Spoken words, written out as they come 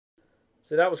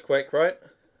So that was quick, right?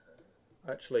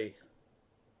 Actually,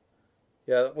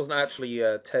 yeah, that wasn't actually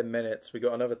 10 minutes. We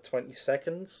got another 20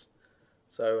 seconds.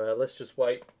 So let's just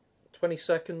wait 20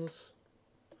 seconds.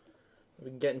 We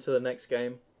can get into the next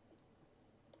game.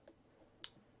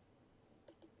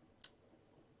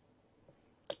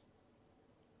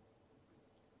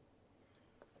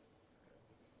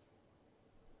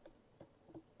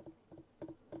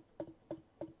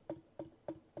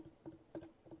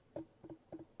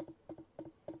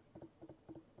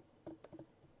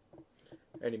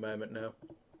 Any moment now.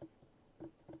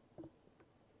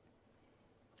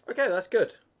 Okay, that's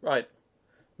good. Right.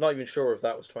 Not even sure if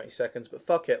that was 20 seconds, but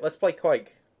fuck it. Let's play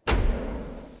Quake.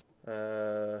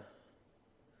 Before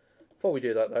we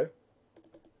do that, though,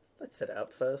 let's set it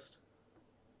up first.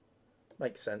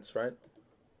 Makes sense, right?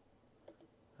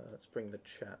 Let's bring the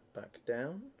chat back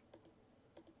down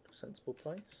to a sensible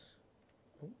place.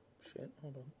 Oh, shit.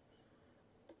 Hold on.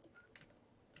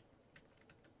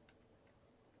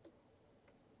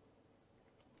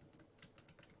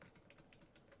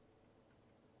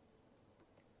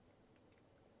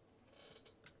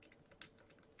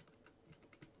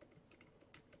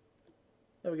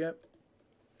 There we go.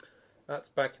 That's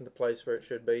back in the place where it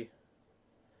should be.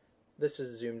 This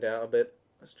is zoomed out a bit.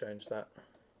 Let's change that.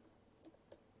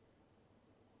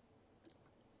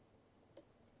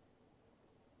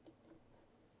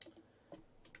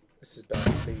 This is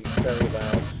bound to be very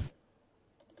loud.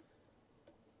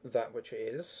 That which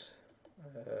it is.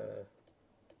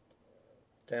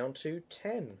 Down to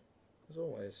 10, as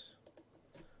always.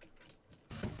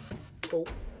 Cool.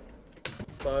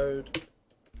 Load.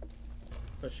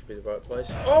 That should be the right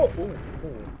place. Oh! Ooh,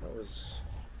 that was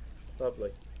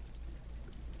lovely.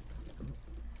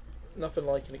 Nothing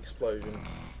like an explosion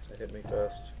to hit me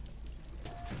first.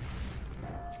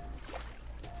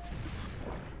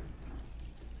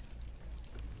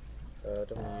 I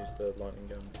don't want to use the lightning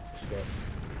gun just yet.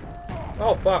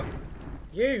 Oh fuck!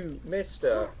 You,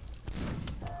 mister!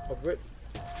 I'm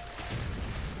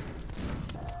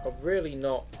really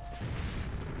not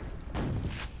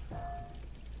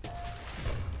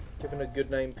giving a good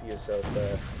name for yourself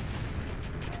there.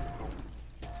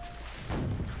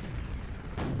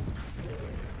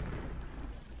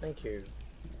 Thank you.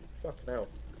 Fucking hell.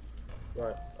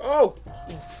 Right. Oh!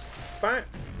 He's back!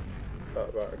 Oh,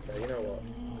 right, okay, you know what?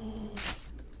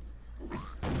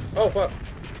 Oh, fuck!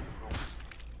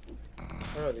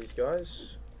 Where are these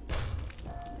guys?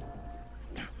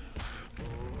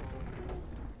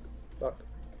 Fuck.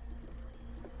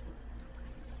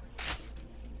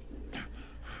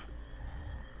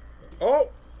 Oh!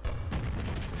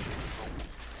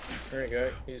 There you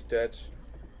go, he's dead.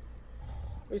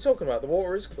 What are you talking about? The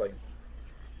water is clean.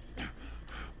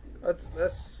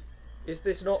 That's... Is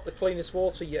this not the cleanest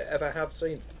water you ever have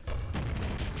seen?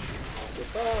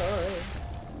 Goodbye!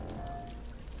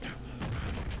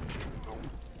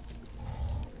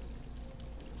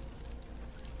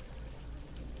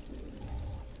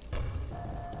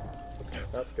 Okay,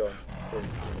 that's gone.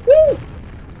 Woo!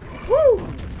 Woo!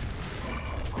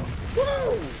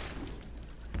 Whoa!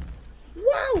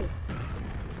 Whoa!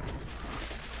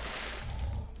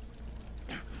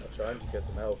 I'm trying to get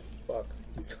some health. Fuck.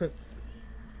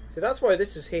 See, that's why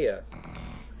this is here.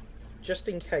 Just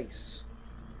in case.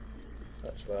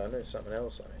 Actually, I know something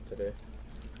else I need to do.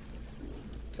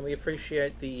 Can we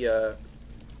appreciate the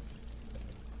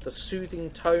soothing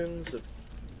tones of...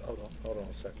 Hold on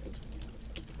a second.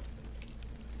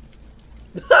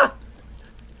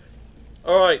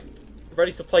 Alright,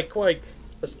 ready to play Quake.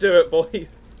 Let's do it, boys.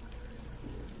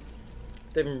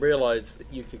 Didn't even realise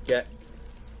that you could get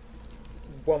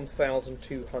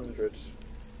 1,200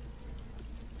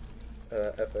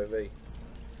 FOV.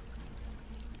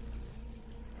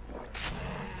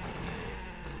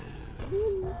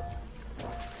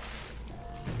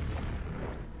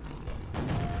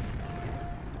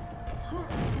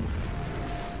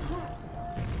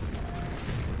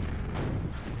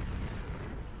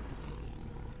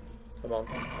 Come on.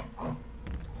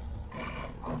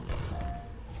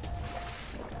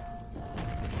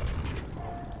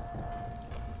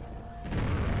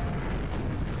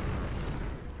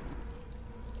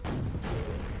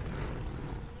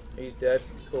 He's dead.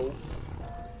 Cool.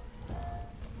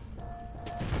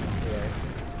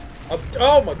 Yeah.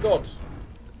 Oh my god!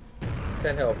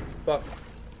 10 health. Fuck.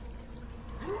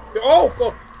 Oh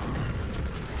god!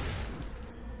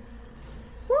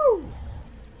 Woo!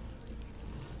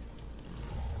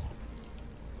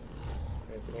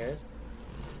 Anything here?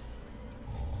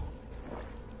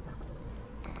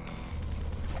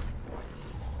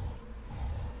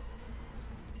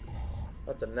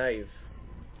 That's a knave.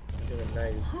 You're a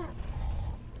knave.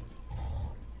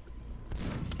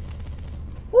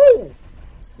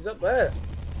 He's up there.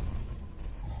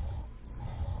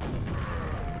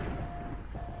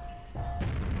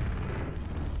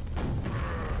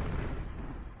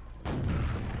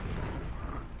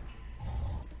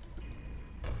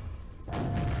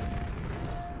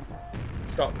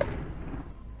 Stop.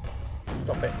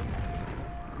 Stop it.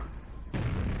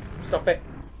 Stop it.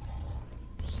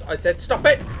 I said stop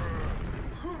it!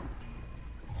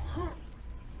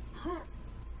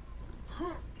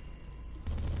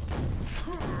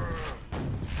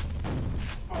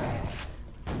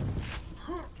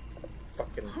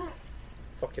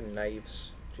 Fucking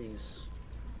knaves. Jeez.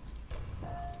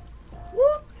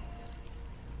 What?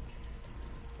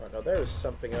 Right, now there is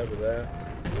something over there.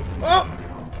 Oh!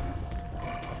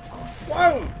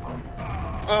 Whoa!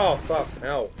 Oh, fuck,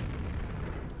 no.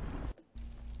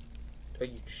 Are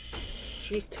you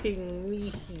shitting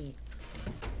me?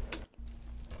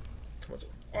 What's it?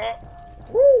 Oh!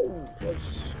 Woo!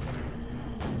 Close.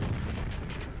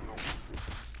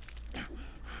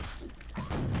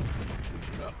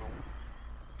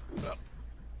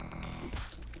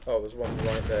 Oh, there's one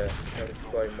right there. I'll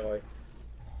explain why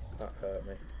that hurt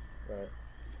me. Right.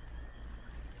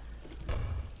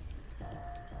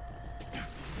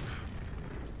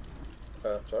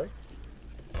 Sorry?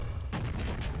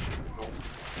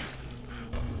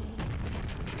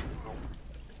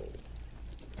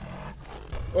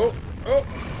 Oh! Oh!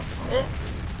 Oh!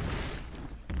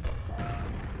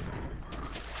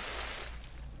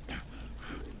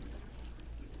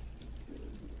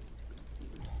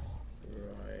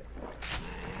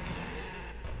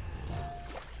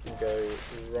 Go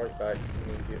right back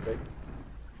immediately.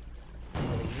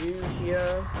 You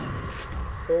here.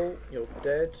 Cool, you're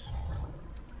dead.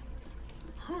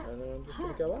 And then I'm just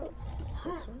gonna go out.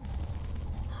 That's fine.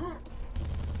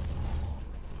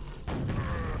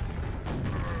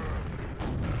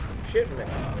 Shitting me.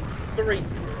 3.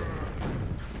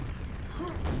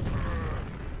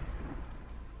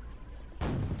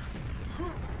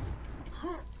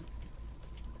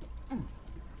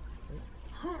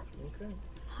 Okay.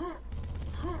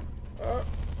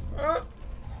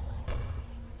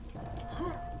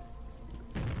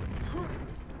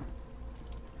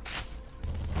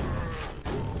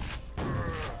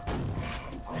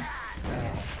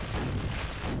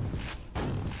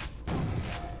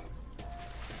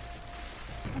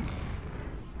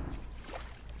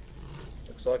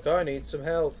 Looks like I need some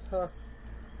health, huh?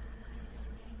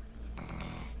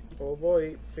 Oh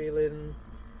boy, feeling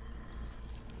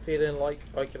like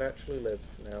I can actually live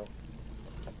now.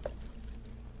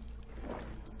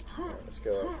 Right, let's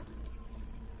go up.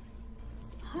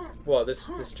 What,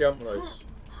 this jump noise?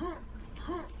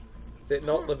 Is it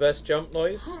not the best jump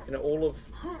noise in all of...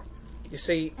 You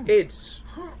see, ids,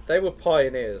 they were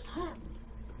pioneers.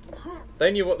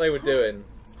 They knew what they were doing.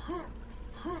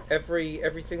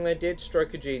 Everything they did,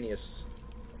 stroke of genius.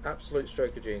 Absolute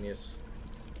stroke of genius.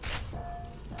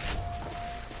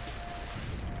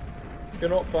 You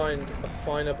cannot find a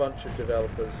finer bunch of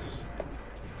developers.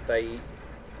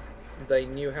 They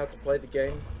knew how to play the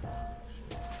game.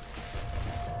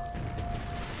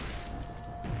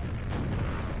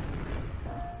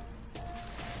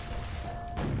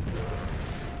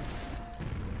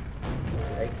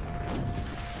 Hey.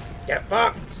 Get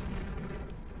fucked!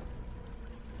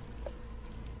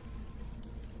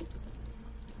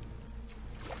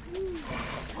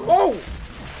 Whoa!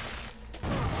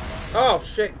 Oh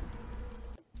shit!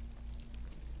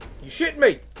 You shit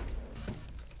me!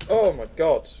 Oh my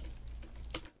god!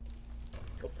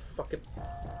 Oh fucking...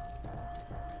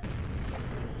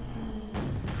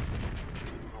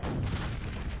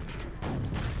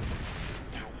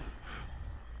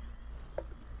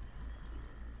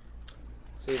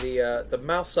 See the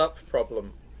mouse up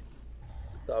problem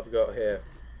that I've got here.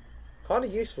 Kind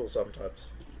of useful sometimes.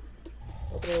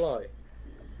 Not gonna lie.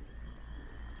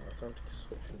 Right, time to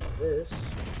switch into this.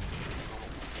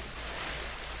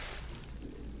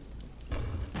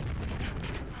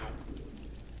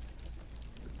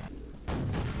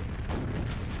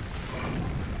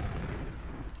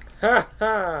 Ha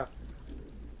ha!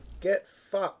 Get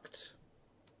fucked.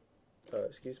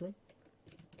 Excuse me.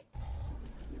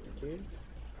 Thank you.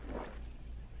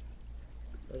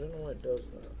 I don't know why it does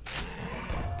that.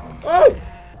 Oh!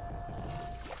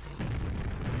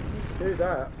 Do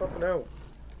that. Fucking hell.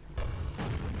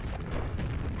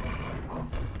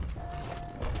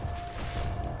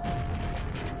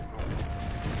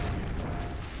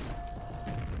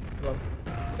 Come on.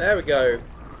 There we go.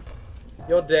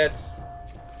 You're dead.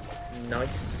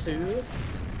 Nice, Sue.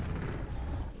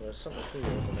 There's something here,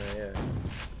 isn't there? Yeah.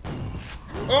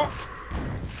 Oh!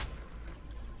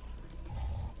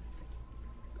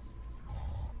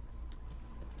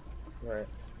 Right.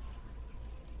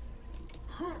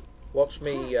 Watch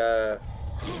me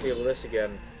deal with this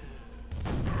again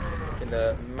in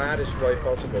the maddest way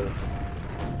possible.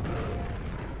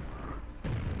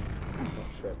 Oh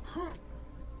shit. Huh,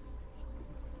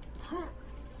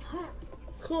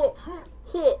 huh,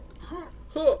 huh,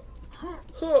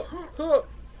 huh, huh.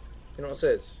 You know what this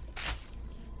is?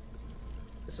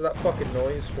 This is that fucking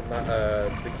noise from that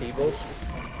the keyboard.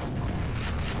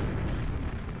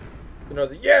 You know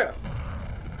the yeah.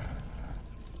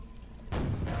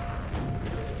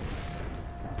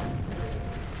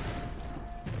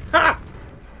 Ha!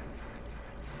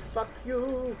 Fuck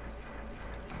you.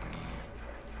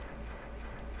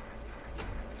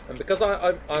 And because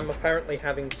I'm apparently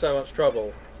having so much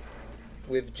trouble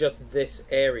with just this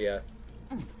area.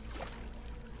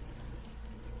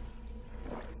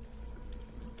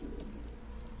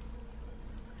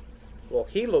 Well,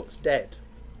 he looks dead.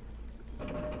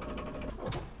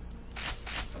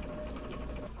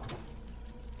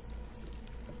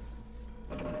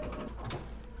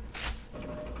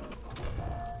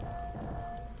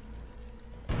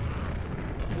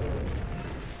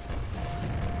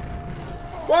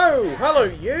 Whoa! Hello,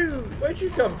 you! Where'd you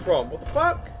come from? What the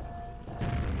fuck?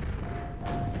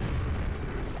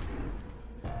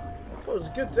 Well, it was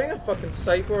a good thing I fucking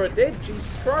saved where I did.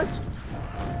 Jesus Christ.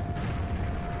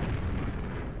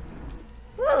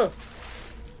 Whoa!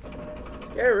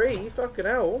 Scary, fucking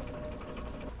hell.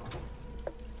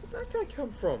 Where'd that guy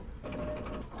come from?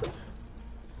 What the f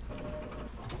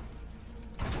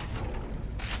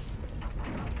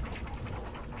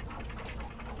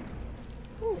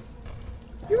oh.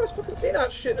 You guys fucking see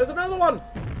that shit? There's another one!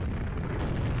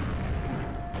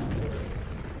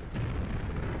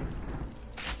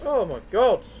 Oh my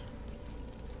god!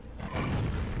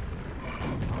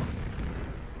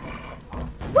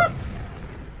 What?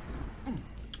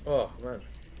 Oh man.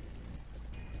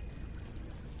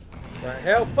 Right,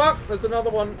 hell, fuck! There's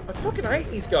another one. I fucking hate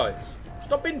these guys.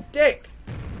 Stop being dick!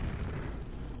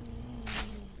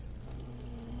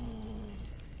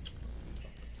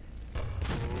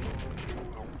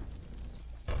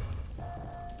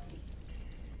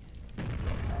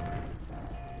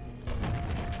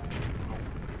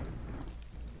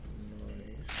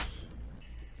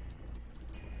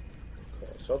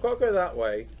 So I've got to go that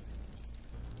way,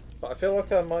 but I feel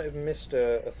like I might have missed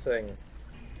a thing.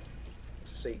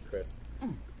 Secret.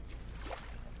 I'm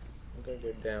going to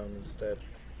go down instead.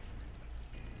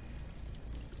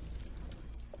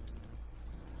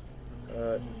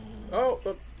 Oh,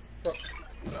 look.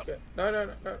 Okay. No.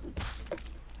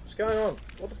 What's going on?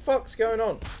 What the fuck's going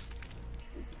on?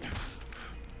 Look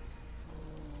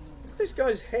at this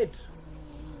guy's head.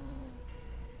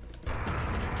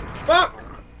 Fuck!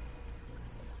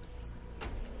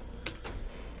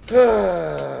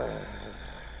 Oh,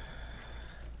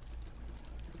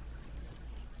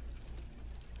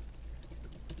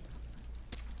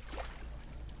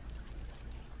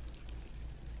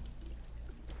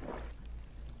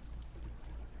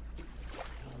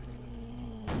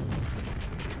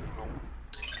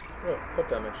 pod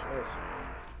damage, nice.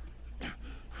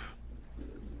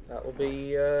 That will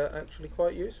be actually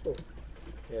quite useful.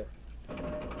 Yeah.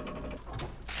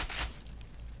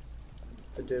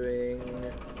 For doing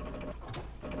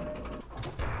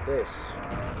this.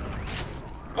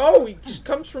 Oh, he just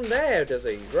comes from there, does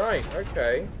he? Right,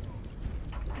 okay.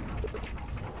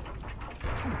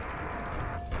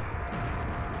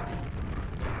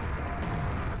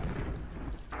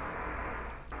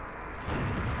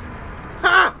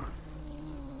 Ha!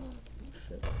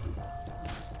 Shit.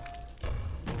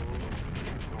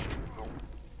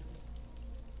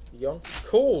 Young.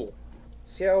 Cool.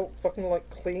 See how fucking like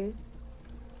clean?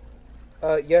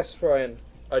 Yes, Ryan.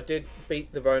 I did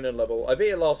beat the Ronin level. I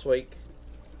beat it last week,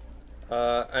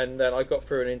 and then I got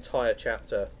through an entire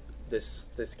chapter this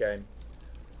game.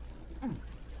 Right,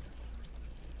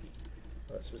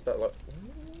 so was that like?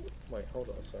 Wait, hold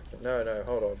on a second. No,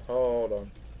 hold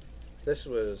on. This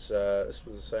was the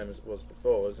same as it was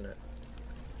before, isn't it?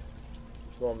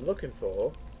 What I'm looking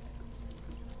for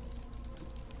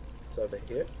is over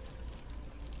here.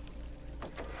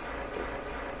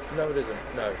 No, it isn't.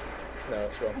 No,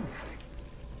 that's wrong.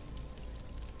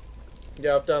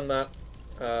 Yeah, I've done that.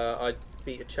 I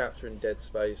beat a chapter in Dead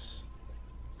Space.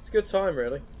 It's a good time,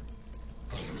 really.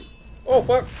 Oh,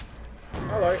 fuck!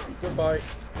 Hello, goodbye.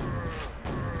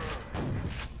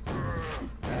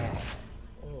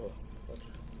 Oh, God.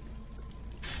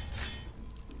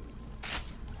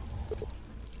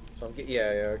 So I'm getting...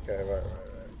 Yeah, okay, right.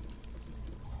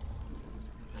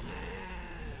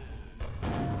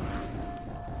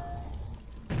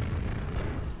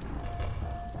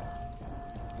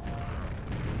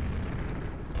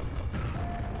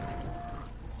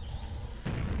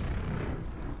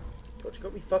 Got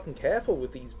to be fucking careful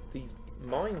with these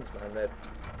mines, man. They're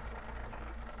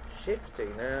shifty.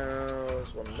 Now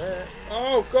there's one there.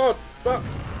 Oh god, fuck.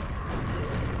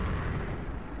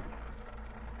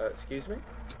 Excuse me.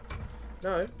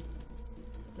 No.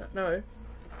 No.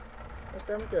 Let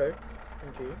them go.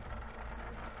 Thank you.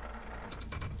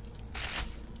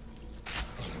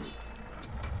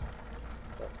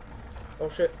 Oh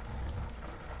shit.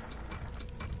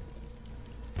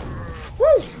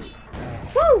 Woo!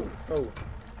 Woo! Oh.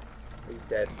 He's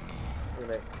dead. Isn't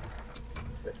it?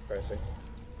 It's a bit depressing.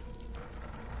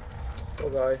 Poor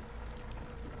guy.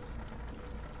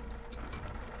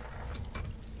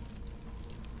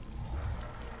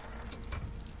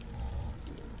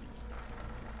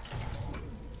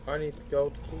 I need the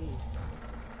gold key.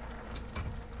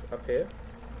 Up here?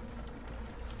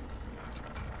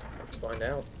 Let's find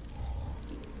out.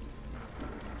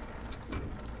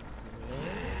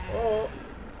 Oh!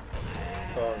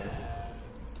 Oh no.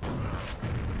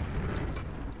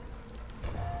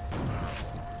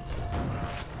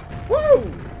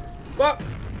 Woo! Fuck!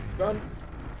 Run!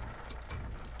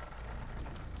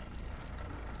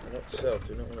 Not so,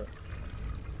 do not want to.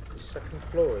 The second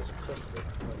floor is accessible.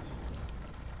 Nice.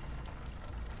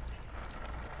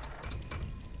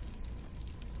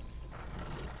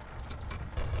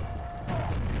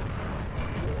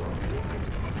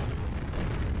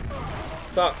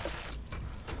 Fuck.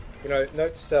 You know,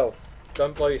 note to self.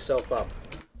 Don't blow yourself up.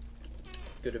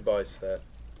 Good advice there.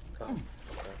 Oh,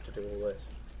 fuck, I have to do all this.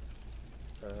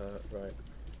 Right.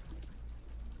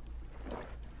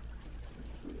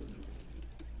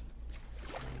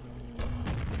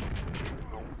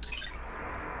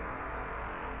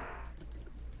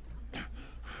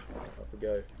 Up we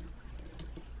go.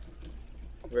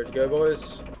 Ready to go,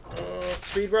 boys?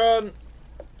 Speed run!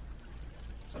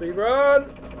 Speed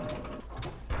run!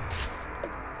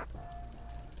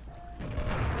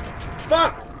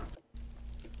 Fuck!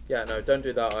 Yeah, no, don't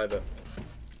do that either.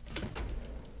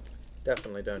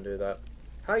 Definitely don't do that.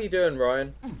 How you doing,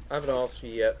 Ryan? I haven't asked you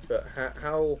yet, but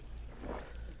how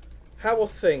are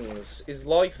things? Is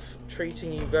life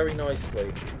treating you very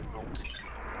nicely?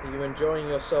 Are you enjoying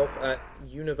yourself at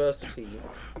university,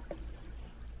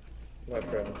 my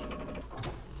friend?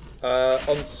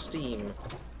 On Steam,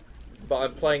 but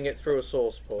I'm playing it through a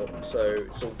source port, so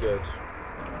it's all good.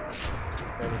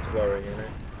 No need to worry, you know.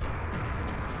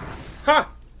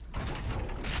 Ha!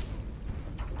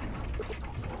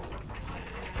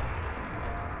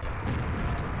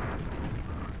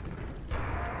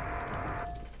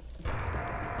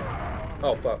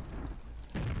 Oh fuck.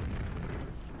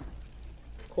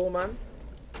 Cool, man.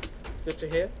 It's good to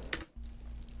hear.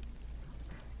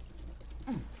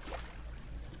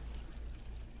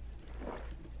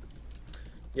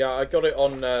 Yeah, I got it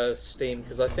on Steam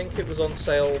because I think it was on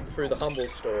sale through the Humble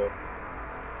store.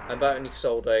 And that only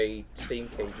sold a Steam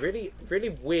key. Really, really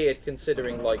weird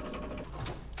considering, like... Do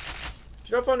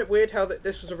you not find it weird how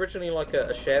this was originally like a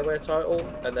shareware title,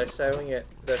 and they're selling you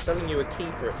a key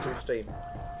for it through Steam?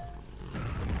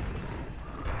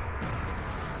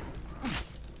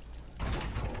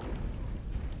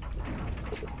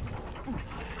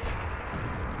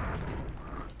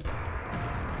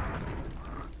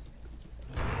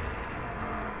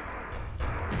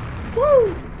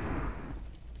 Woo!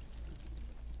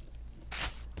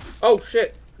 Oh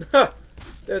shit! Ha!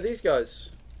 There are these guys.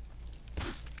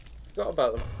 Forgot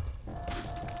about them.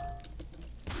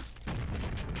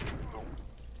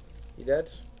 You dead?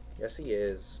 Yes, he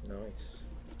is. Nice.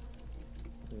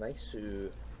 Nice-oo.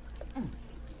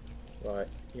 Right,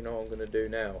 you know what I'm gonna do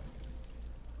now?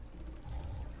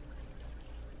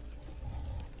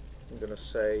 I'm gonna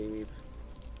save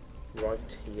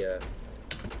right here.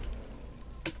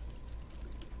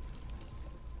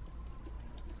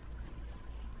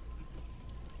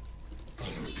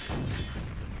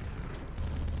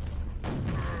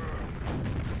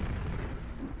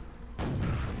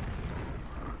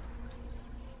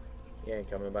 He ain't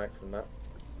coming back from that.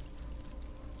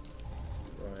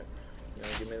 Right. Now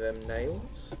give me them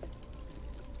nails.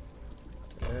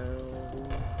 Now...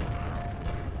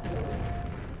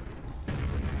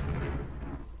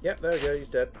 Yep, there we go, he's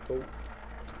dead. Cool.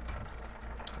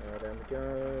 Down we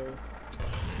go.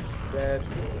 Dead.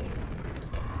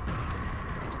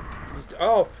 He's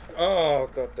oh, oh,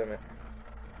 god damn it.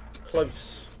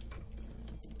 Close.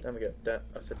 Down we go.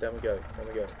 I said down we go. Down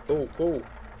we go. Cool, cool.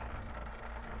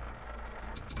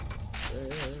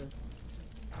 Ooh.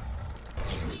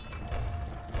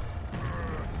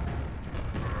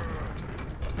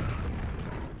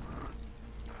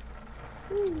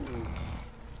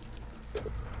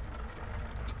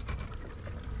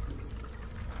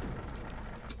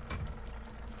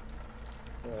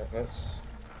 Let's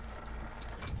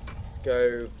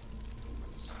go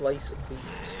slay some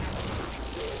beasts.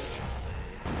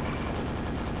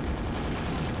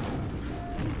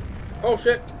 Oh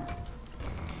shit!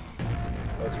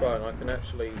 That's fine, I can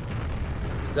actually...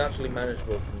 It's actually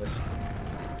manageable from this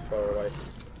far away.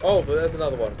 Oh, but there's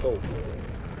another one, cool.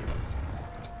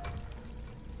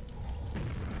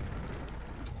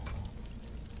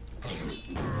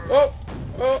 Oh!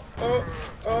 Oh! Oh!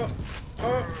 Oh!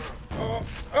 Oh! Oh!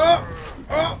 Oh!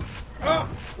 Oh! Oh!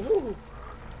 Ooh.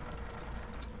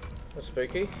 That's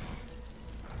spooky. It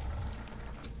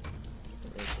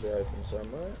needs to be open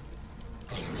somewhere.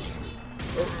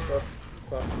 Oh, oh,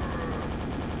 fuck.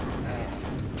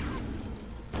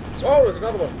 Oh, there's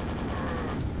another one.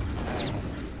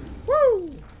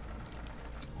 Woo!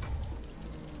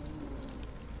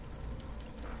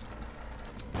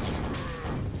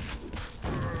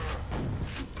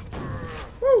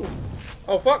 Woo!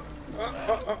 Oh, fuck!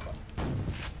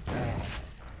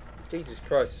 Jesus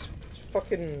Christ, it's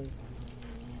fucking...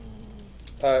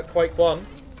 Quake 1.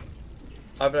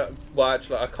 Well,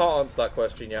 actually, I can't answer that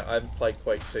question yet. I haven't played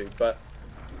Quake 2, but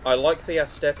I like the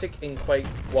aesthetic in Quake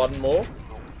 1 more.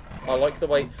 I like the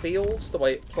way it feels, the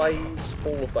way it plays,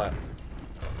 all of that.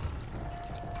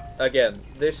 Again,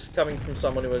 this coming from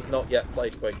someone who has not yet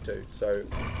played Quake 2, so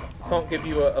can't give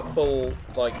you a full,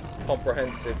 like,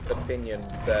 comprehensive opinion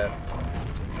there.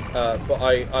 But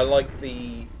I like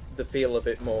the feel of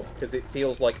it more, because it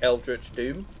feels like Eldritch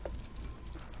Doom,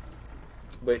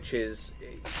 which is...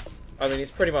 I mean,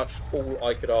 it's pretty much all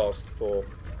I could ask for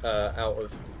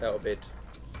out of it.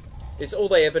 It's all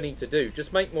they ever need to do.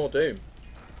 Just make more Doom.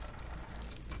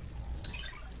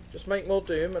 Just make more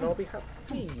Doom, and I'll be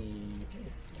happy.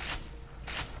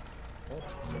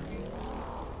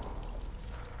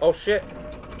 Oh shit!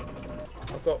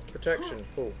 I've got protection.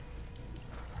 Cool.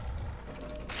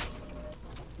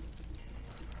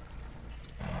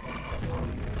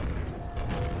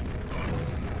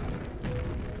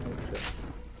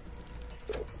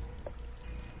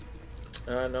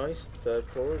 Nice. Third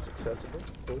floor is accessible.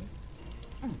 Cool.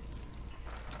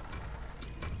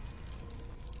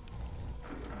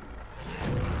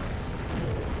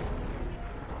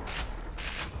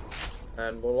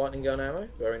 And more lightning gun ammo.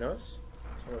 Very nice.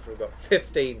 How much have we got?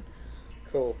 15.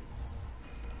 Cool.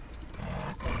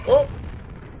 Oh!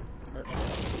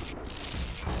 Actually.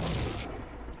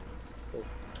 Cool.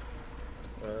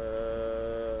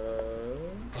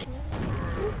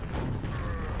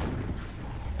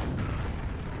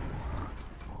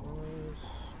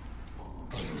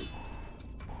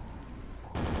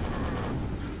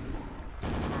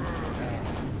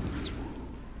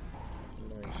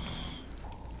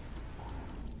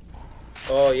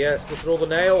 Oh yes, look at all the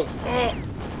nails! Oh!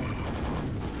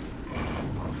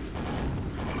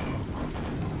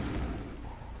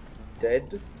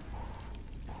 Dead?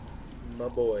 My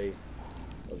boy.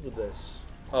 What's with this?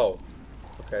 Oh.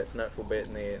 Okay, it's a natural bit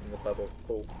in the level.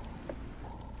 Cool.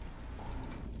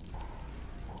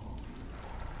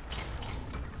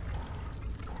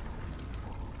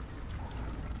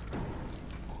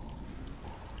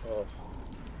 Oh.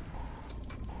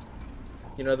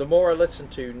 You know, the more I listen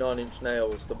to Nine Inch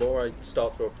Nails, the more I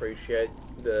start to appreciate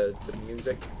the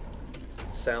music, the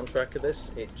soundtrack of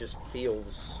this. It just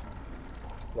feels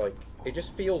like, it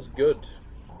just feels good.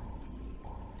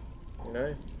 You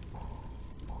know?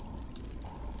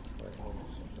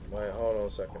 Wait, hold on a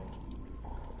second.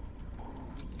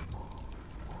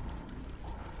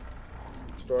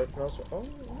 Story can also... Oh.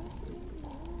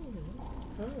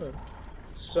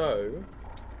 So,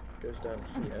 goes down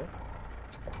here.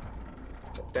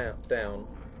 Down.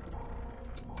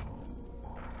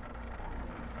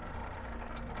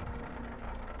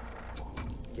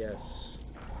 Yes.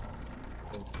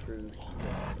 And through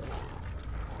here.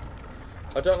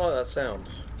 I don't like that sound.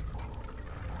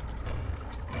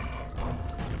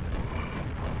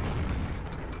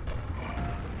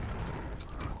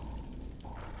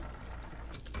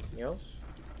 Anything else?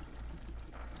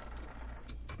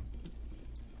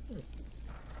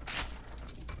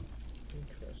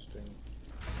 Interesting.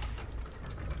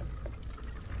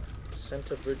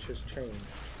 Center bridge has changed.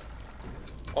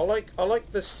 I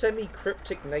like the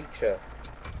semi-cryptic nature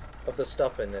of the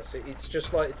stuff in this. It's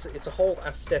just like it's a whole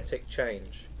aesthetic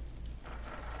change.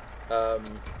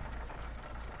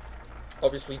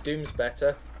 Obviously Doom's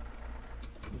better,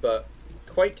 but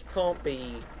Quake can't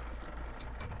be.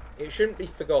 It shouldn't be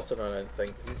forgotten, I don't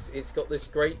think, because it's got this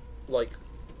great like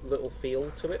little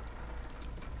feel to it.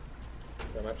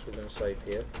 I'm actually going to save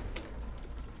here.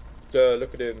 Duh!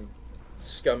 Look at him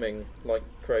scumming like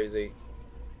crazy.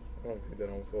 How long have we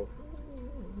been on for?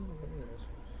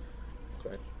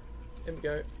 Okay, here we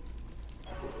go.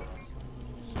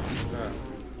 Ah.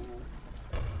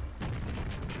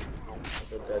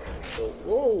 You're dead.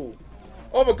 Whoa!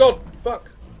 Oh my god! Fuck!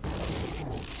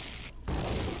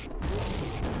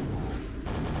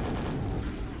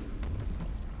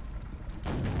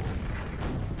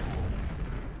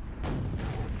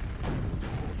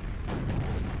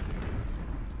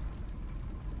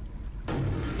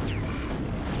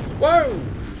 Whoa!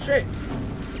 Shit!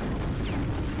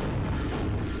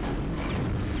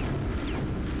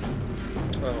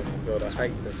 Oh my god, I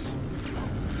hate this.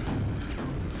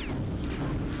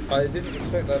 I didn't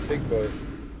expect that big boy.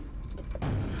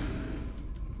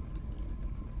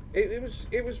 It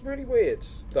was really weird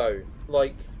though.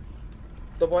 Like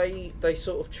the way they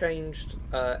sort of changed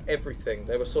everything.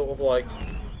 They were sort of like,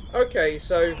 okay,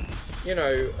 so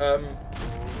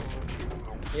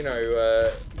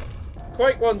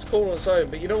Quake 1's cool on its own,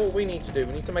 but you know what we need to do?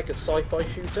 We need to make a sci-fi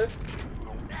shooter.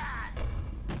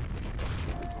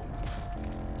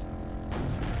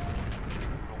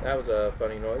 That was a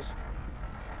funny noise.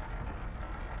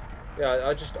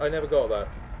 Yeah, I never got that.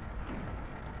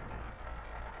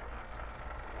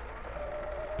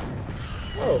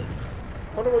 Oh,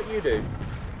 I wonder what you do.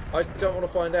 I don't want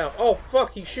to find out. Oh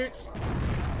fuck, he shoots...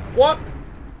 What?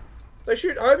 They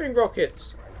shoot homing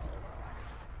rockets!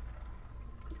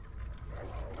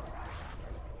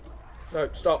 No,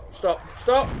 stop, stop,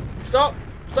 stop, stop,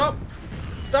 stop,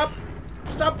 stop,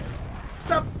 stop,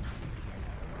 stop,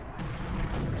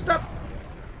 stop.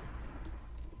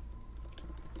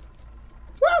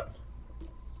 Whoop!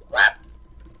 Whoop!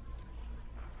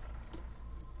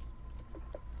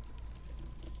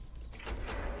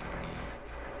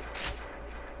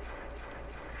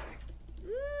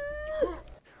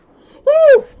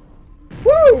 Woo!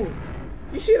 Woo!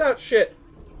 You see that shit?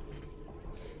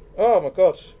 Oh my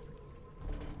god.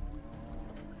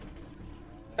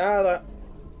 Ah,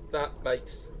 that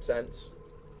makes sense.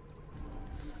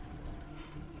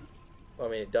 I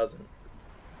mean, it doesn't.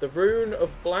 The rune of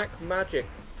black magic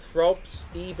throbs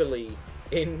evilly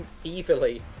in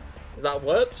evilly. Is that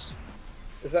words?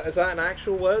 Is that an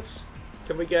actual word?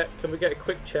 Can we get a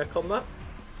quick check on that?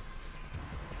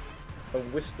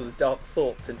 And whispers dark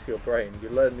thoughts into your brain. You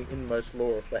learn the inmost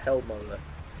lore of the Hellmother.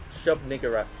 Shub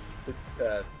Niggurath.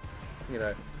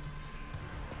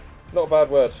 Not a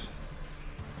bad word.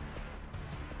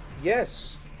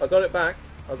 Yes, I got it back.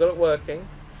 I got it working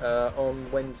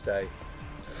on Wednesday,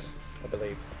 I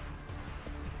believe.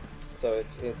 So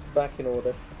it's back in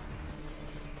order.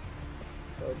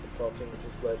 The parting which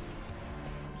has led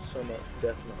so much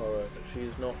death and horror, but she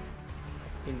is not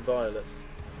inviolate.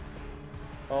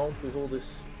 Armed with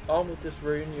this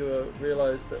rune, you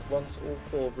realise that once all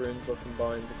 4 runes are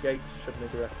combined, the gate to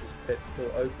Shub-Niggurath's pit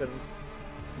will open,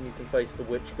 and you can face the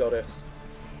witch goddess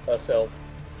herself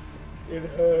in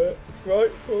her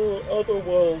frightful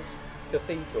otherworld's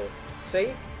cathedral.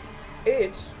 See?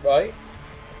 It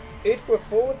were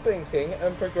forward-thinking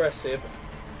and progressive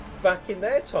back in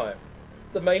their time.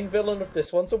 The main villain of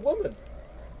this one's a woman.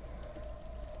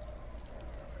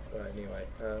 Well, anyway,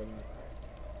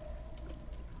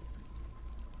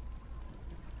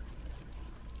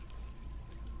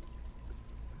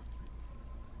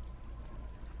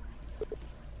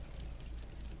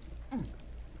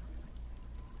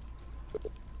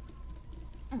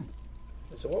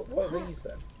 so what are these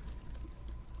then?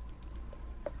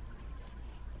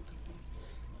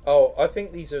 Oh, I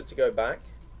think these are to go back.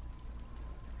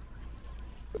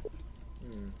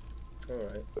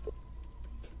 Alright.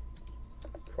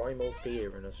 Primal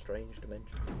fear in a strange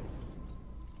dimension.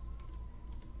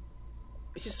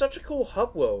 This is such a cool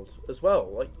hub world as well.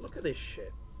 Like, look at this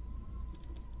shit.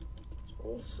 It's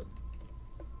awesome.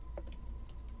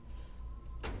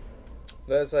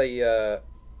 There's a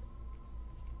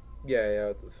yeah,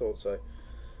 I thought so.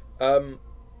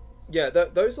 Yeah,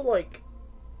 those are like...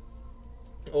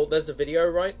 Oh, there's a video,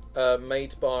 right?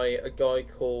 Made by a guy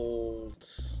called...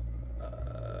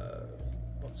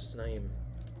 what's his name?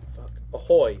 Fuck.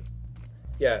 Ahoy.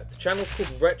 Yeah, the channel's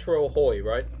called Retro Ahoy,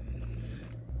 right?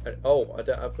 And, oh, I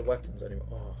don't have the weapons anymore.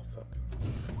 Oh, fuck.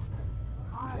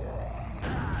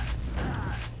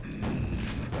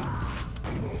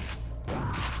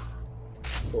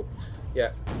 Cool.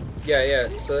 Yeah.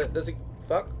 So there's a...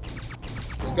 Fuck.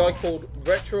 There's a guy called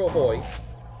Retro Ahoy,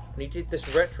 and he did this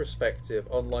retrospective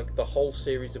on, like, the whole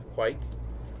series of Quake.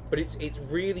 But it's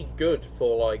really good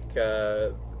for, like,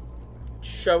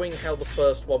 showing how the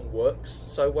first one works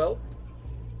so well.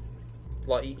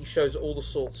 Like, he shows all the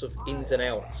sorts of ins and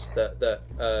outs that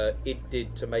it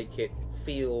did to make it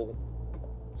feel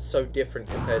so different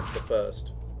compared to the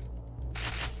first.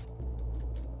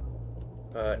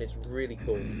 And it's really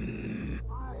cool.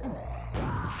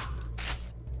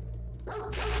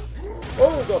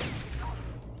 Oh god!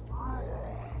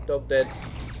 Dog dead.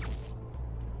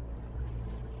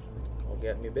 I'll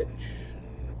get me, bitch.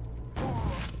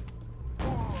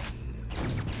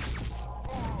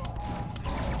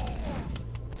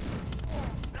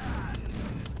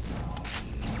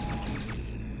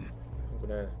 I'm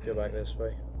gonna go back this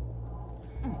way.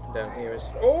 Down here is.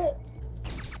 Oh!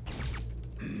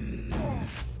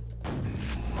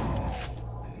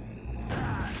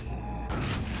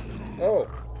 Oh,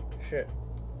 shit.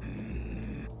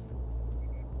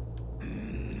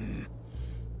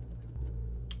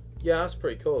 Yeah, that's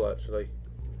pretty cool, actually.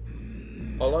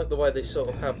 I like the way they sort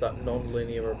of have that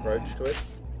non-linear approach to it.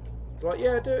 Like,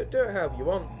 yeah, do it however you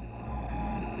want.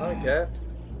 I don't care.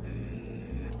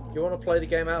 You want to play the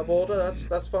game out of order?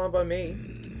 That's fine by me.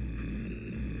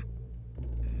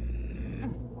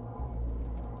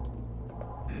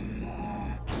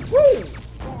 Woo!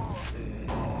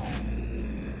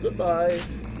 Goodbye.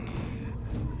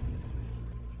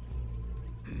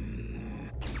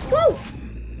 Woo!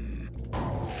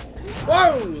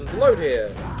 Whoa! There's a load here.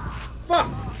 Fuck!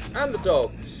 And the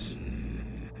dogs.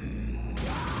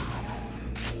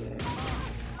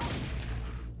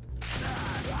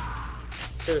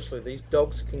 Seriously, these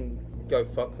dogs can go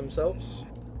fuck themselves?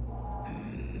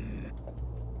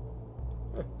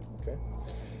 Oh, okay.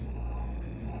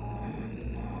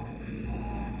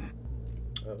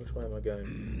 Which way am I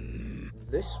going?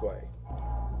 This way?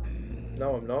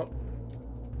 No, I'm not.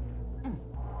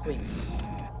 Please,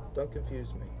 don't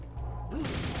confuse me.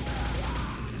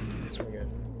 There we go.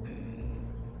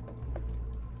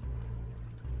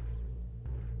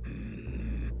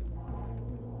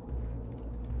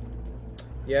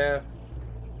 Yeah,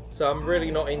 so I'm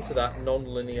really not into that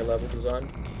non-linear level design.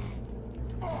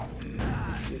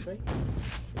 Excuse me?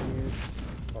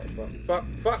 Oh, fuck, fuck,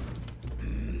 fuck!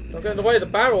 Don't get in the way of the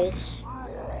barrels!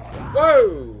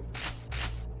 Whoa!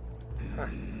 Ha.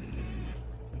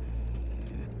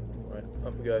 Right,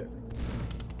 up we go.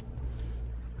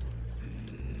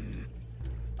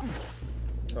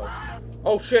 Oh.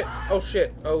 Oh shit! Oh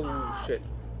shit! Oh shit!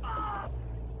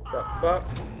 Fuck, fuck!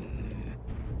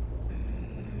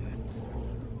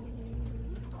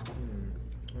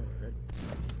 Alright.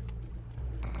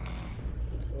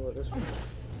 Oh, this one.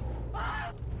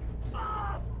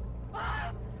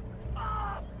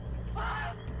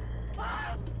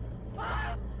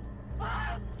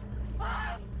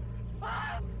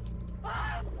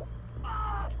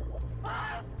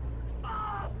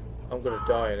 I'm gonna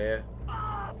die in here.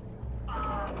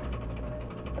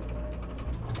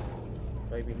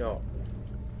 Maybe not.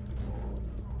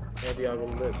 Maybe I will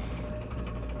live.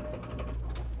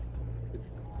 With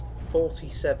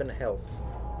 47 health.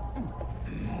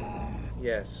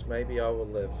 Yes, maybe I will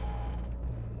live.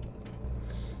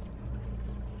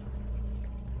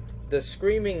 The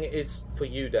screaming is for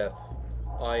you, Death.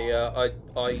 I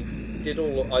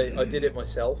did it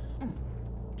myself,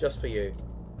 just for you.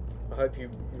 I hope you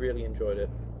really enjoyed it.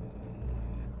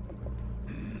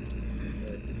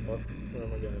 Wait, what? Where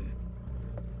am I going?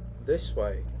 This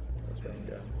way. That's where I'm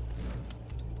going.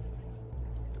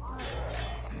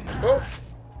 Oh!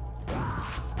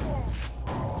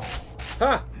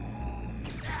 Ha!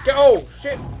 Get! Oh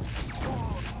shit!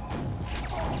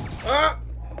 Ah!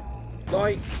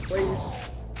 Light, please.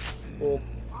 Or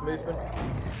movement.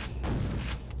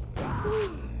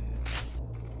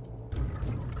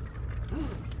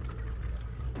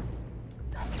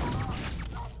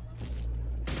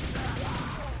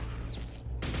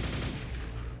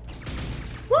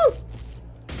 Woo!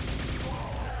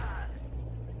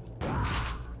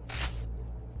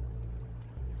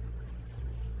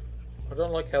 I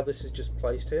don't like how this is just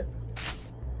placed here.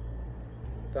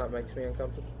 That makes me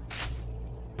uncomfortable.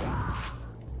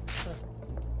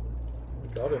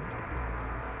 Got him.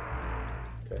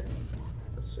 Okay.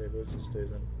 Let's see, what does this do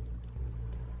then?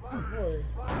 Oh.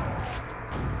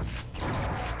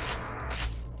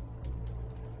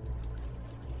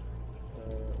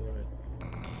 Right.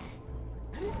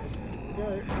 Go.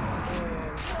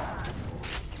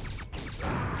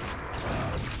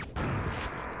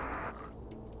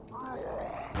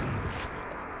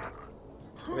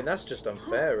 I mean, that's just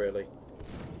unfair, really.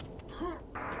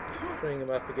 Putting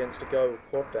him up against a guy with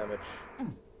quad damage.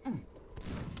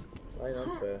 Ain't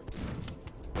unfair.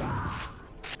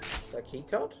 Is that a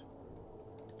keycard?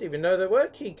 Didn't even know there were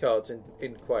keycards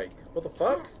in Quake. What the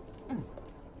fuck?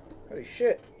 Holy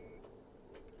shit.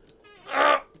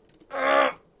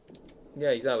 Yeah,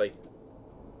 exactly.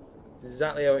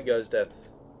 Exactly how it goes,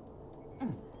 Death.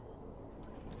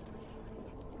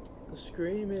 The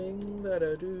screaming that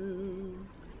I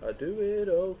do it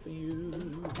all for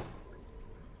you.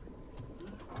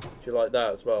 Do you like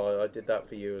that as well? I did that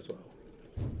for you as well.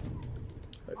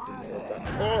 Hopefully you like that.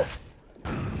 Oh!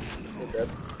 You're dead.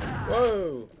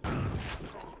 Whoa!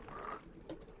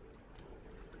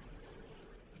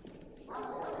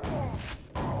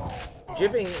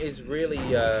 Jibbing is really,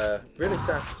 really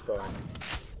satisfying.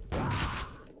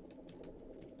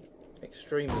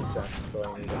 Extremely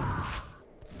satisfying.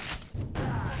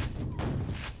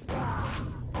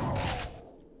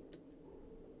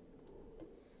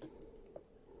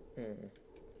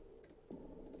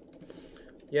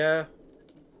 Yeah,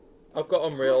 I've got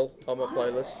Unreal on my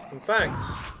playlist. In fact,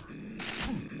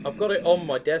 I've got it on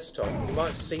my desktop. You might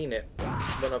have seen it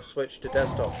when I've switched to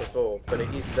desktop before, but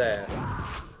it is there. How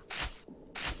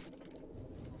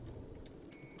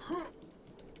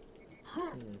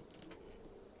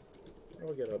do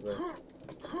I get up there?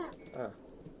 Ah,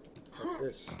 like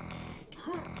this.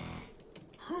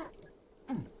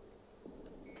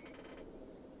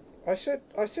 I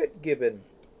said gibbing.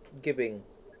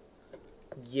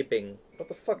 Yibbing. What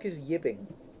the fuck is yibbing?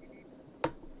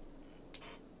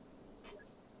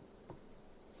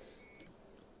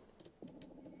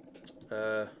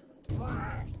 Oh!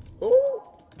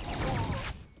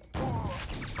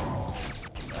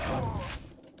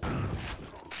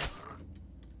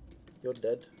 You're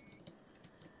dead.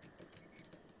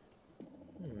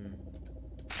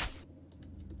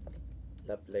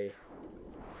 Lovely.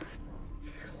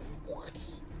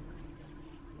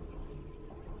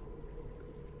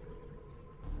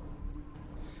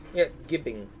 Yeah, it's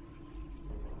gibbing.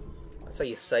 That's how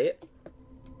you say it.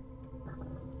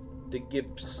 The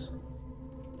Gibbs.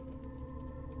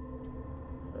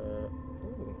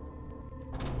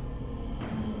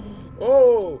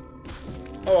 Oh!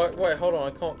 Oh, wait, hold on.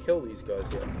 I can't kill these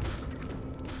guys yet.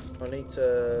 I need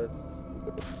to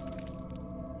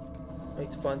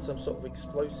find some sort of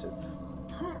explosive.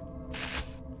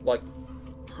 Like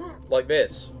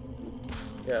this.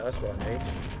 Yeah, that's what I need.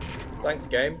 Thanks,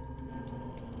 game.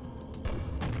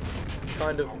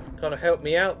 Kind of helped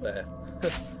me out there.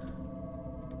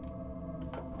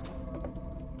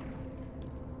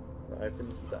 That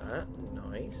opens that.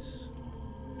 Nice.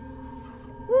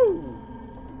 Woo!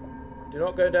 Do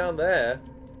not go down there.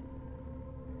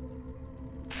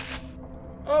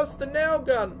 Oh, it's the nail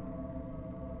gun!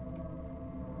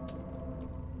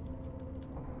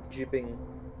 Jibbing.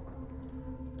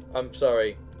 I'm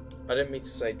sorry. I didn't mean to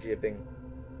say jibbing.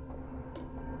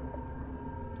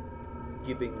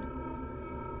 Gibbing.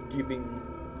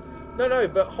 No,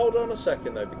 but hold on a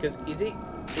second though, because is it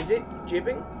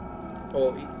jibbing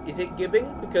or is it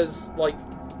gibbing? Because like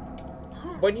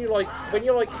when you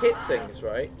hit things,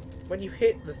 right? When you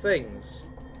hit the things,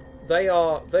 they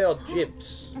are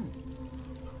jibs.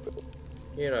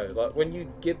 You know, like when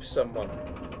you gib someone,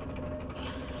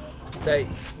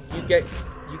 you get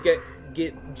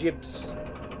jibs.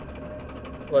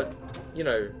 Like, you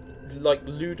know, like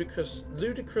ludicrous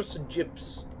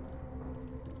jibs.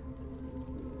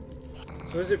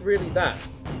 So is it really that?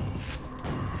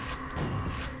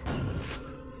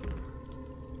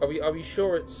 Are we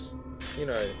sure it's, you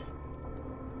know?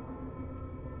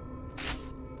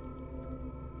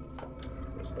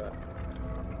 What's that?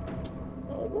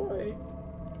 Oh boy!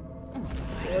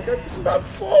 Oh, I go for some bad.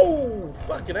 Oh,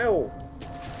 fucking hell!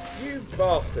 You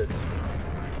bastard!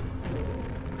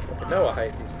 I know I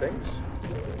hate these things.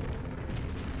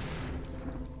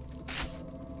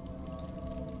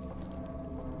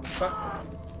 Fuck.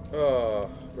 Oh,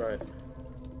 right.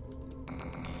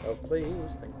 Oh,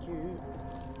 please, thank you.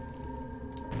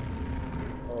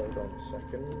 Hold on a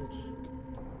second.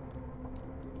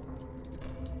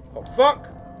 Oh, fuck!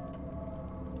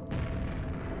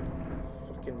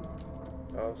 Fucking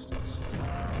bastards.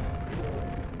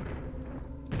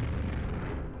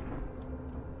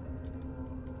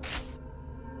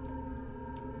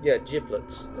 Yeah,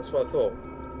 giblets. That's what I thought.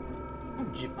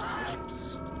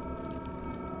 Jibs.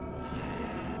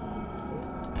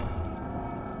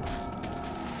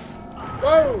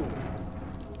 Whoa!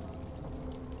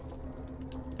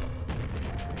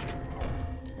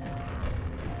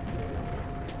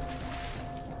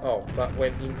 Oh, that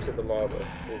went into the lava.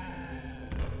 Cool.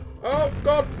 Oh,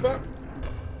 God, fuck!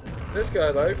 This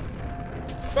guy, though.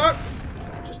 Fuck!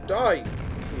 Just die.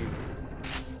 Thank you.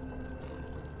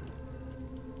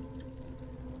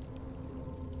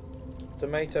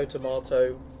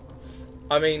 Tomato.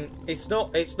 I mean, it's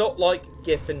not like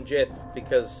GIF and GIF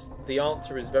because the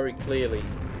answer is very clearly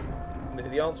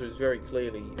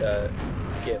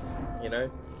GIF, you know?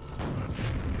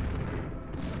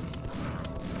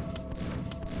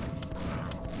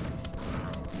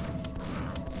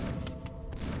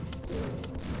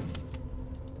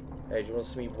 Hey, do you want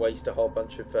to see me waste a whole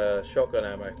bunch of shotgun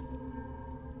ammo?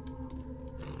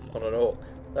 on an orc.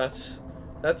 That's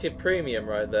your premium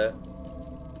right there.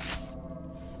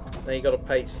 Now you got to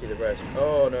pay to see the rest.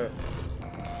 Oh no!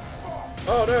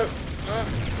 Oh no!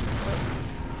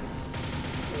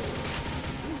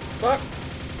 Fuck!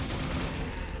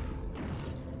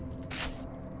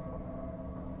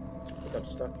 I think I'm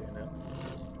stuck here now.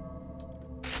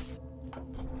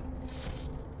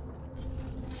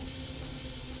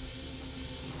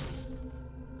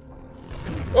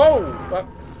 Oh fuck!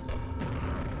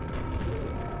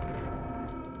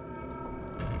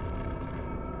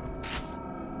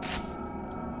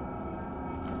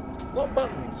 A lot of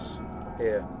buttons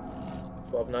here.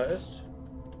 That's what I've noticed.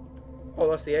 Oh,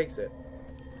 that's the exit.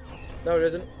 No, it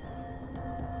isn't.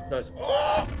 Nice.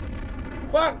 Oh!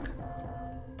 Fuck!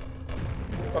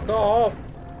 Fuck off!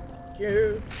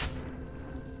 Q.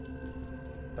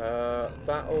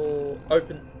 That'll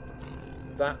open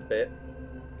that bit.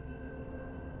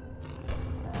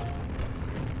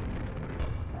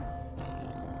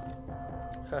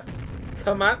 Ha.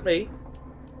 Come at me!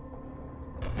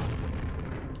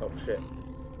 Oh shit.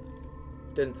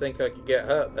 Didn't think I could get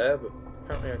hurt there, but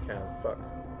apparently I can. Fuck.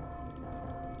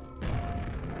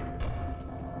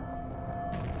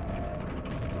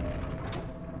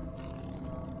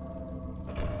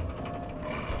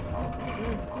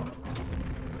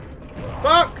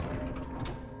 Fuck!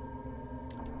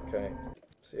 Okay.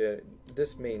 So yeah,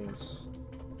 this means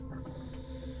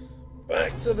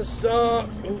back to the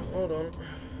start. Oh, hold on.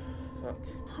 Fuck.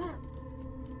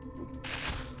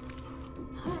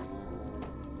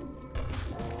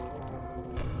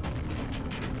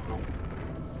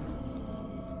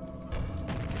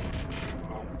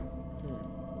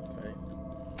 Okay.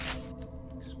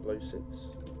 Explosives.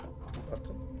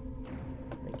 Button.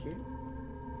 Thank you.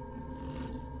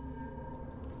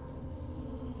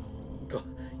 God.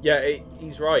 Yeah,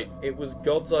 he's right. It was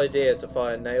God's idea to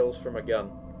fire nails from a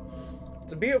gun.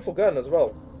 It's a beautiful gun as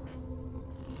well.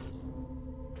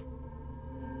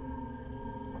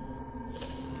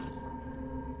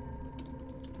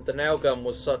 The nail gun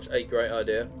was such a great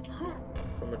idea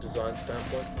from a design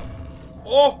standpoint.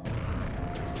 Oh!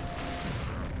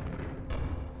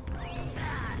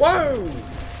 Whoa!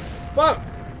 Fuck!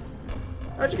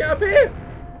 How'd you get up here?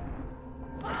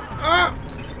 Ah!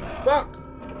 Fuck!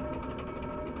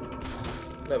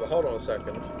 No, but hold on a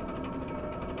second.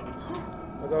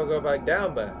 I gotta go back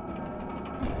down there.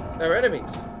 They're enemies.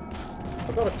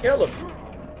 I gotta kill them.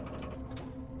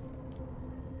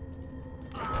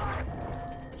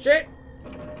 Shit!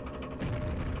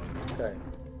 Okay.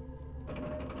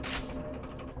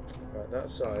 Right, that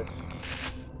side.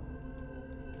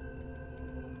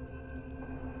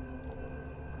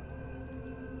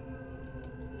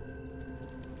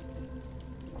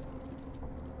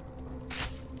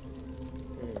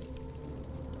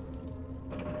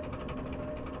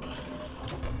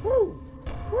 Woo!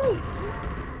 Woo!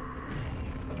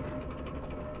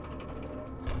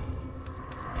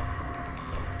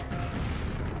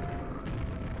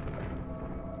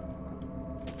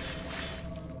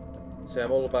 See,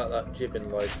 I'm all about that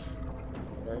jibbing life,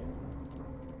 you know?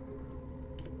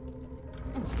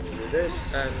 So we'll do this,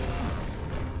 and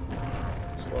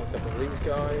spawn a couple of these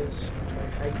guys, which I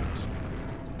hate.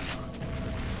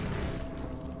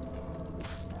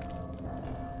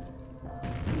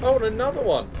 Oh, and another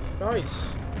one! Nice!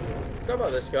 Forgot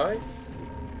about this guy.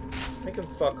 Make him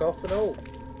fuck off and all.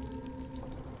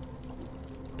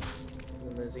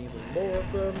 And there's even more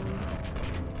of them.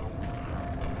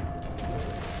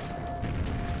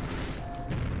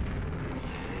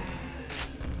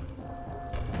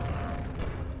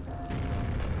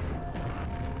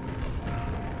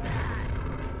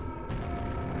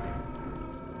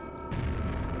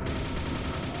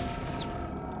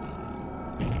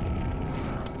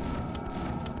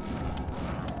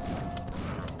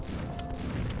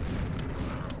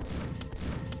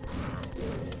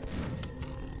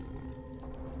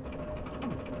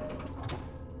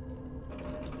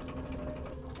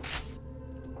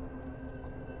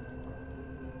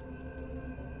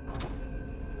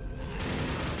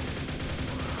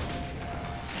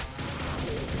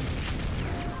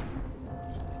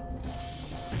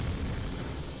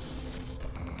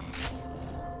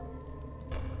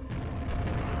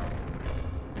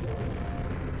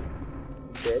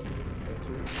 Dead. Thank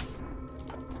you.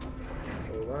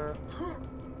 All that.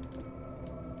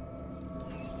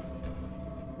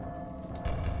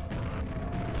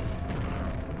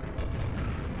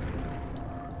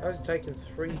 How's it taken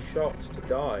 3 shots to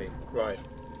die? Right.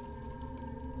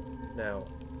 Now.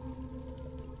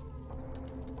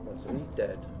 Oh, so he's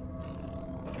dead.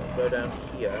 I'll go down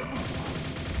here.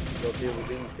 I'll deal with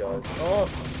these guys. Oh!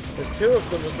 There's 2 of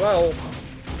them as well!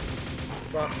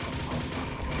 Fuck.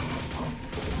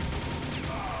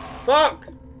 Fuck!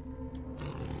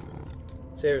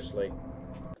 Seriously.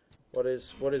 What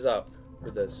is up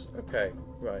with this? Okay,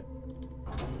 right.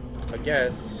 I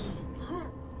guess.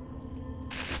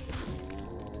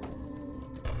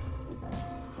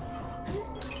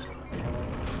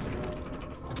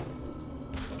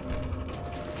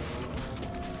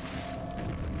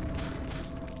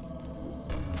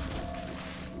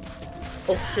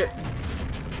 Oh shit!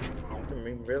 Didn't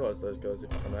even realise those guys had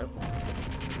come out.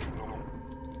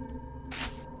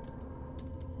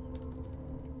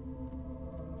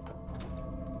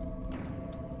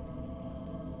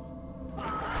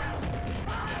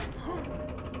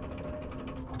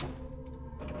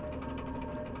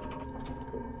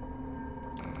 Cool.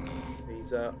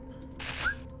 These up.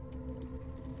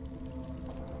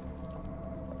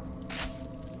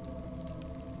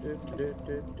 Do do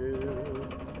do do do.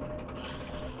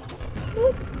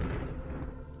 Whoop.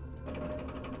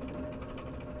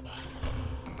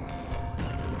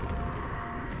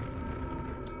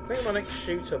 I think my next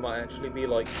shooter might actually be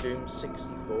like Doom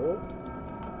 64.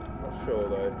 Not sure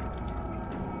though.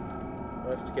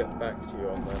 I'll have to get back to you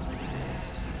on that.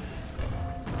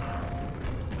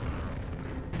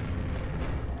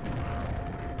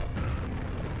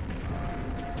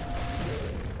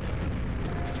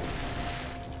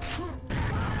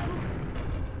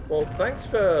 Well, thanks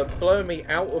for blowing me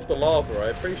out of the lava. I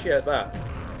appreciate that.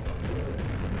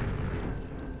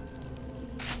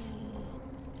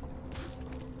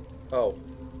 Oh.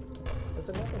 There's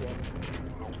another one.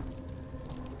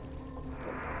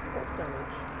 What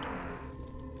damage?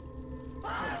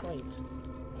 Oh, wait.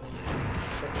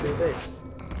 Let's do this.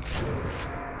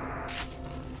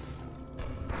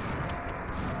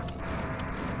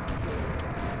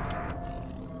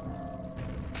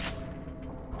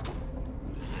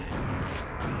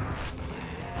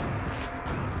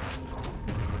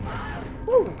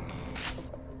 Woo!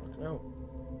 No.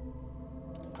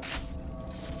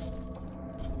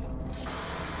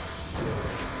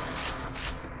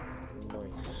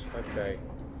 Nice. Okay.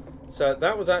 So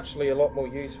that was actually a lot more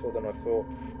useful than I thought.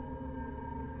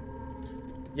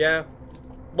 Yeah.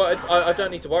 But I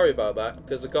don't need to worry about that,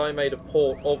 because the guy made a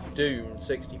port of Doom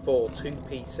 64 to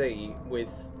PC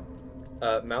with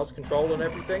mouse control and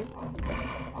everything.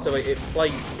 So it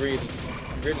plays really,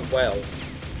 really well.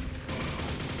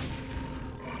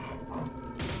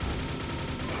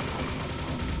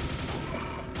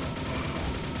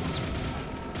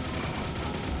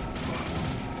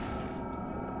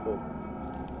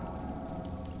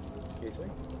 Excuse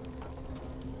me.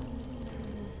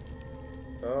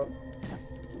 Oh.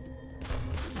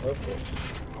 Of course.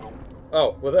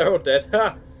 Oh, well they're all dead.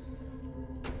 Ha!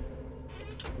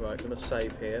 Right, gonna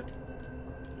save here.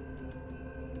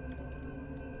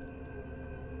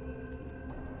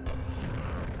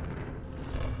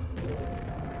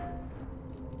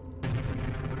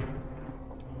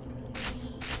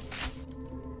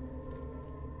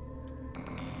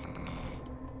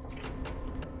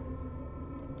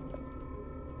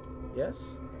 Yes?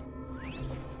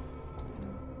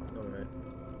 Alright.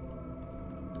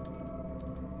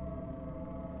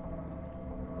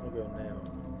 Where do we go now?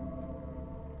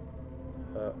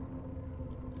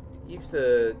 If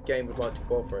the game would like to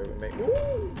cooperate with me.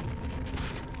 Woo!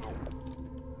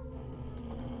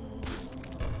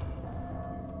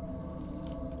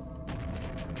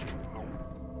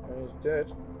 He's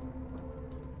dead.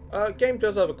 Game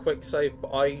does have a quick save,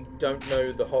 but I don't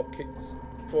know the hotkeys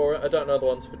for it. I don't know the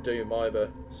ones for Doom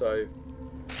either, so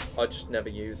I just never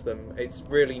use them. It's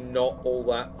really not all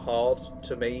that hard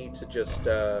to me to just,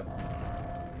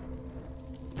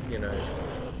 you know,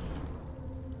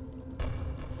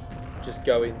 just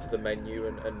go into the menu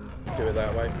and do it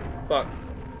that way. Fuck.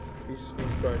 Who's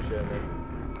throwing shit at me?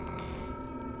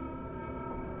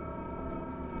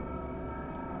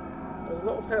 There's a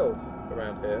lot of health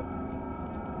around here,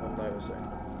 I'm noticing.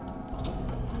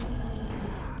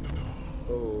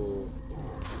 Oh,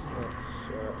 that's,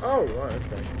 oh, right,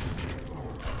 okay.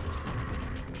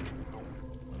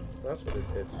 That's what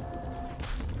it did.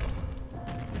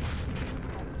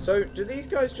 So, do these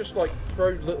guys just, like, throw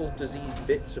little diseased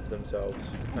bits of themselves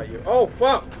at you? Oh,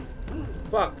 fuck!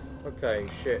 Fuck! Okay,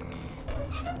 shit.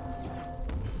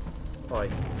 Hi.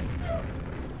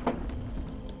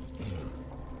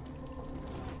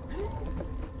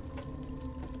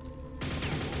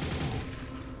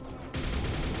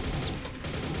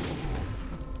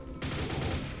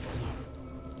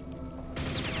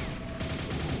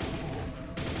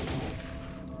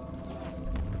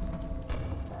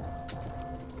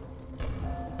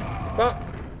 Fuck!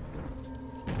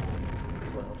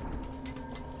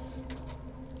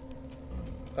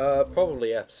 Probably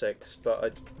F6, but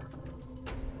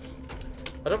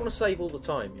I don't want to save all the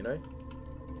time, you know?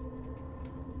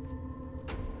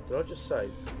 Did I just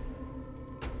save?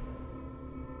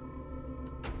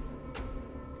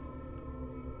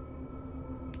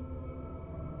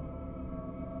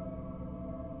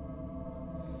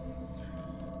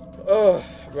 Oh,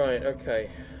 right, okay.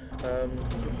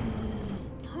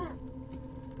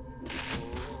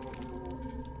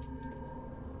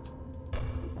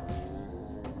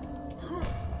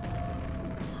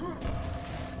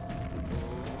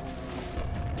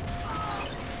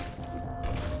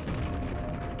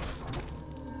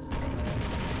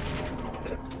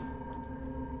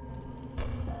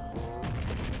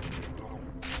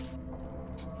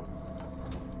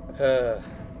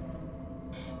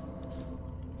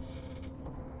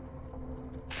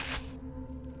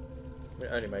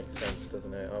 It only makes sense,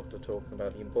 doesn't it, after talking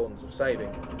about the importance of saving.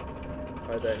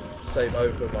 I then save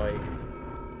over my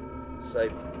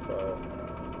save file.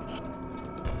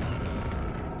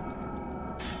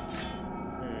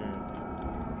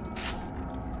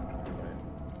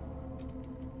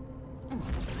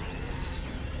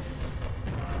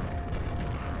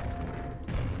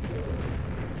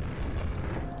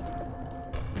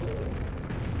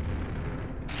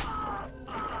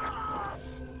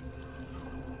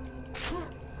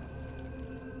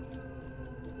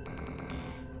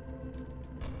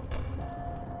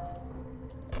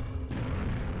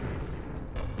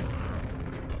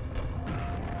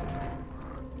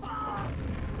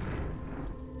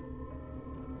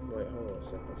 Wait, hold on a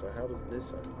second. So how does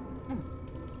this open?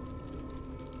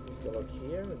 Go like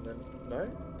here and then...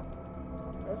 No?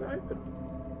 How's it open?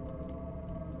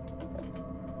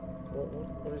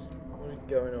 What is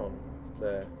going on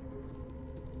there?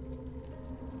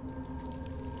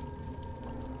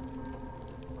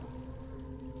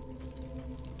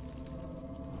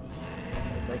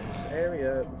 Make this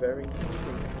area very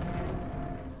easy.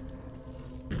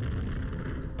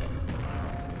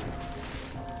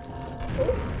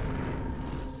 Oh!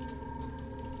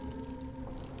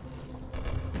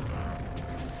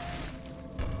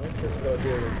 I guess I've got to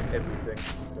deal with everything.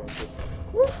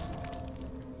 Woo!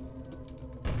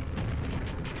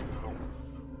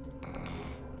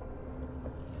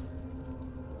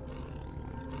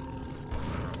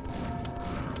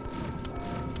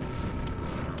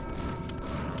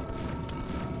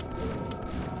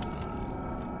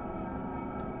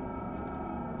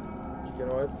 You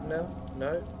gonna open now?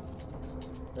 No?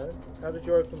 No? How did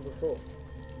you open before?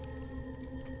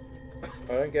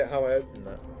 I don't get how I opened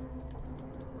that.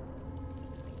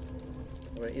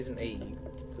 I mean, it isn't E,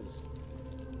 because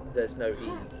there's no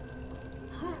E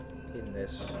in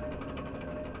this.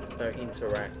 There's no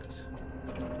interact.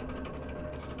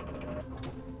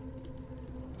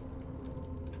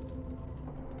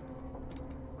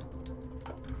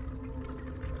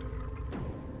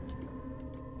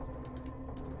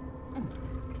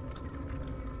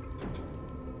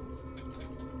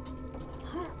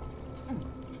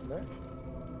 No?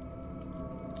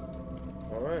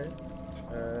 Alright.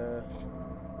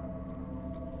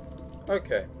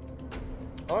 Okay.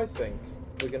 I think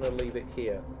we're going to leave it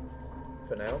here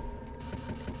for now.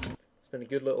 It's been a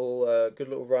good little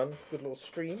run, good little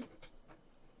stream.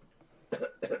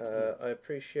 I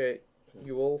appreciate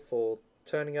you all for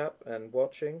turning up and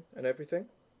watching and everything.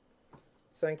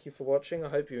 Thank you for watching. I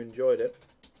hope you enjoyed it.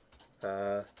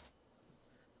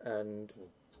 And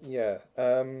yeah,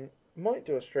 might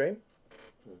do a stream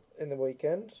in the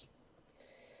weekend.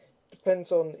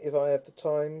 Depends on if I have the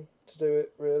time to do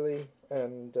it, really,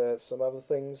 and some other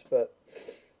things. But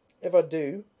if I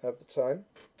do have the time,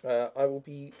 I will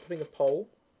be putting a poll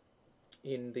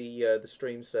in the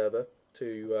stream server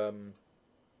to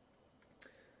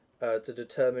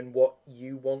determine what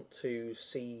you want to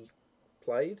see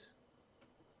played.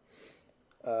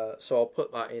 So I'll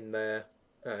put that in there,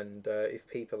 and if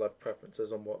people have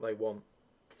preferences on what they want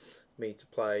me to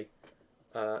play,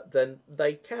 then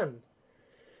they can.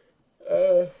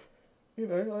 You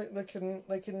know, like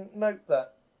they can note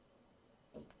that.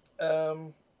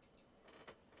 And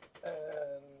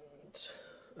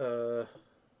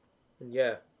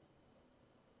yeah.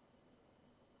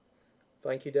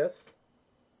 Thank you, Death.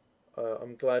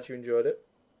 I'm glad you enjoyed it.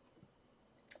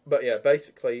 But yeah,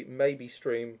 basically, maybe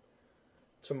stream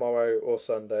tomorrow or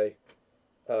Sunday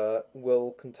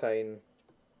will contain,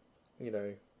 you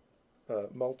know,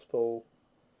 multiple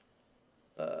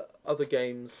other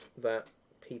games that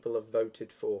people have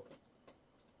voted for.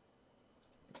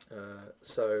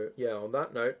 So yeah, on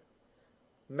that note,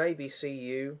 maybe see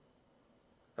you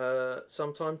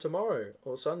sometime tomorrow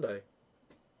or Sunday.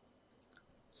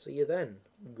 See you then.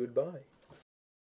 Goodbye.